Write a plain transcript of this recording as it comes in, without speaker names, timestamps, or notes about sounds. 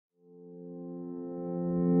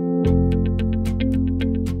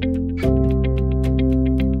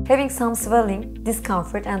Having some swelling,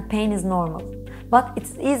 discomfort and pain is normal, but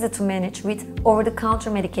it's easy to manage with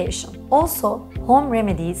over-the-counter medication. Also, home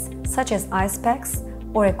remedies such as ice packs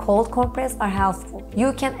or a cold compress are helpful.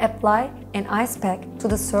 You can apply an ice pack to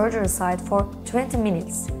the surgery site for 20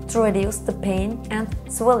 minutes to reduce the pain and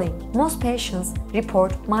swelling. Most patients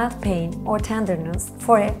report mild pain or tenderness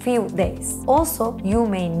for a few days. Also, you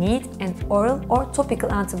may need an oral or topical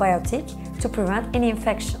antibiotic to prevent any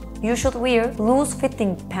infection. You should wear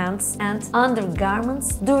loose-fitting pants and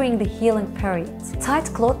undergarments during the healing period. Tight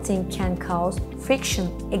clothing can cause friction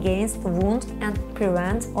against the wound and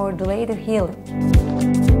prevent or delay the healing.